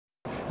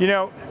You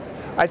know,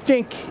 I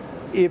think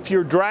if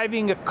you're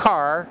driving a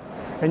car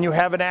and you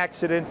have an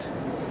accident,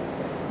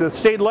 the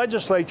state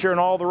legislature and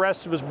all the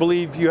rest of us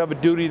believe you have a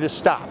duty to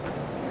stop.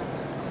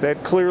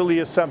 That clearly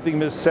is something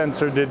Ms.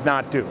 Senser did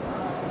not do.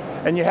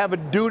 And you have a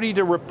duty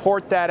to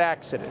report that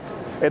accident,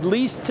 at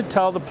least to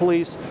tell the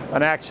police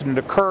an accident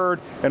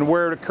occurred and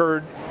where it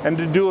occurred, and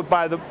to do it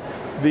by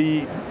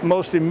the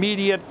most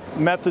immediate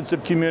methods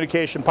of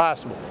communication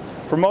possible.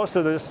 For most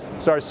of this,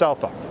 it's our cell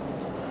phone.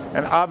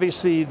 And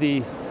obviously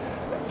the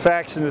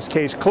facts in this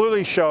case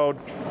clearly showed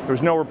there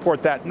was no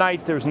report that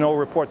night, there was no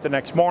report the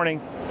next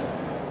morning.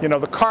 You know,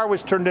 the car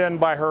was turned in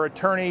by her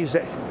attorneys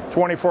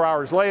 24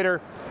 hours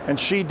later, and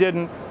she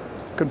didn't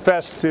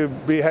confess to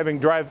having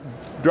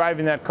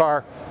driving that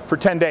car for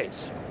 10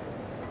 days.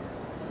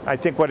 I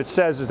think what it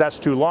says is that's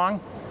too long,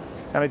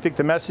 and I think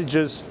the message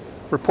is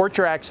report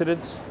your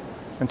accidents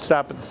and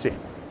stop at the scene.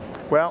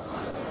 Well,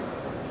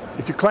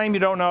 if you claim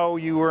you don't know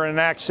you were in an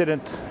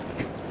accident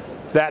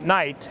that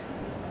night,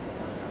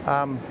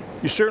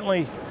 you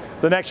certainly,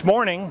 the next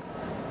morning,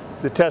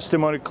 the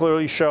testimony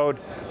clearly showed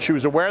she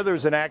was aware there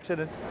was an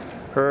accident.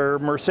 Her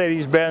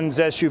Mercedes-Benz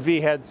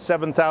SUV had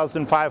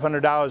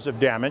 $7,500 of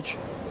damage.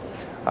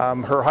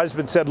 Her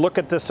husband said, look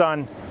at this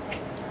on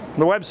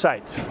the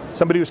website.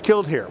 Somebody was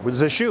killed here. It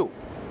was a shoe.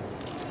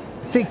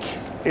 I think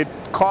it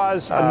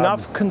caused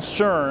enough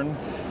concern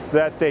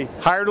that they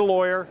hired a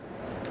lawyer,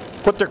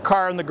 put their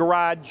car in the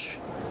garage,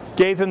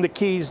 gave him the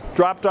keys,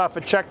 dropped off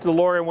a check to the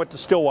lawyer, and went to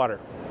Stillwater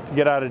to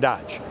get out of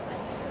Dodge.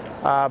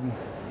 And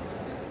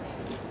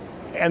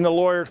the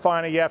lawyer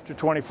finally, after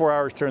 24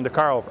 hours, turned the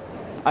car over.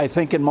 I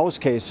think in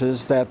most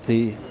cases that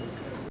the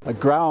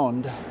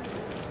ground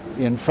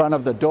in front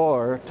of the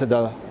door to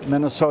the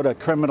Minnesota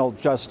criminal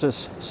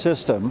justice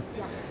system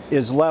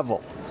is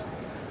level.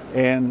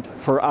 And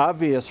for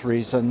obvious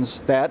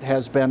reasons, that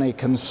has been a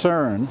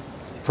concern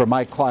for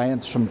my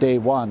clients from day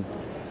one.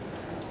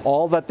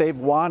 All that they've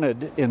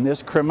wanted in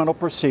this criminal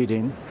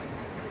proceeding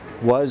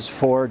was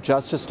for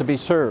justice to be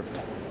served.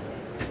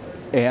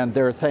 And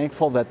they're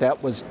thankful that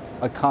that was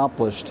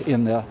accomplished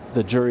in the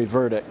jury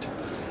verdict.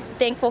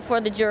 Thankful for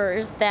the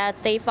jurors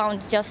that they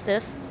found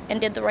justice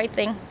and did the right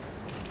thing.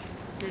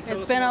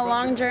 It's been a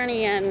long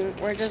journey, and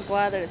we're just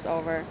glad that it's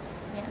over.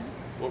 Yeah.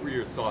 What were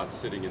your thoughts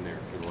sitting in there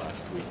for the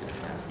last week and a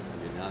half? I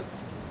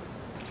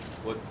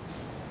mean,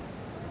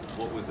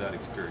 what was that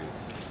experience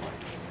like?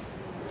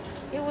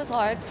 It was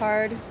hard.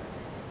 Hard.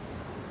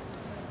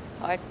 It's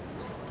hard.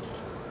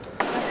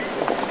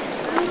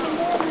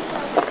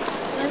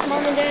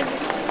 Mom and Dad.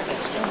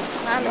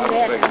 Mom and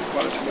Dad.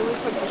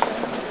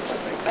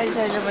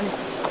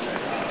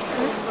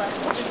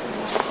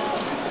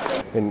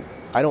 And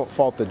I don't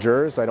fault the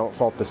jurors, I don't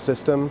fault the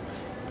system.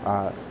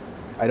 I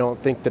don't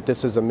think that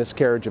this is a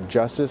miscarriage of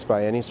justice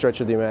by any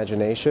stretch of the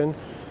imagination.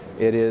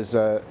 It is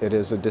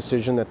a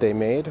decision that they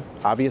made.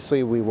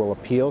 Obviously, we will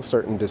appeal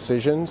certain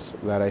decisions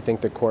that I think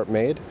the court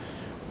made.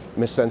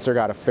 Ms. Senser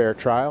got a fair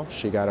trial.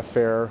 She got a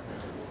fair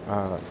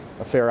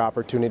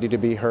opportunity to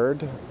be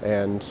heard,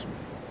 and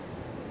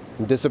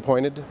I'm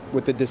disappointed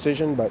with the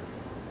decision, but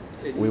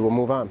we will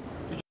move on.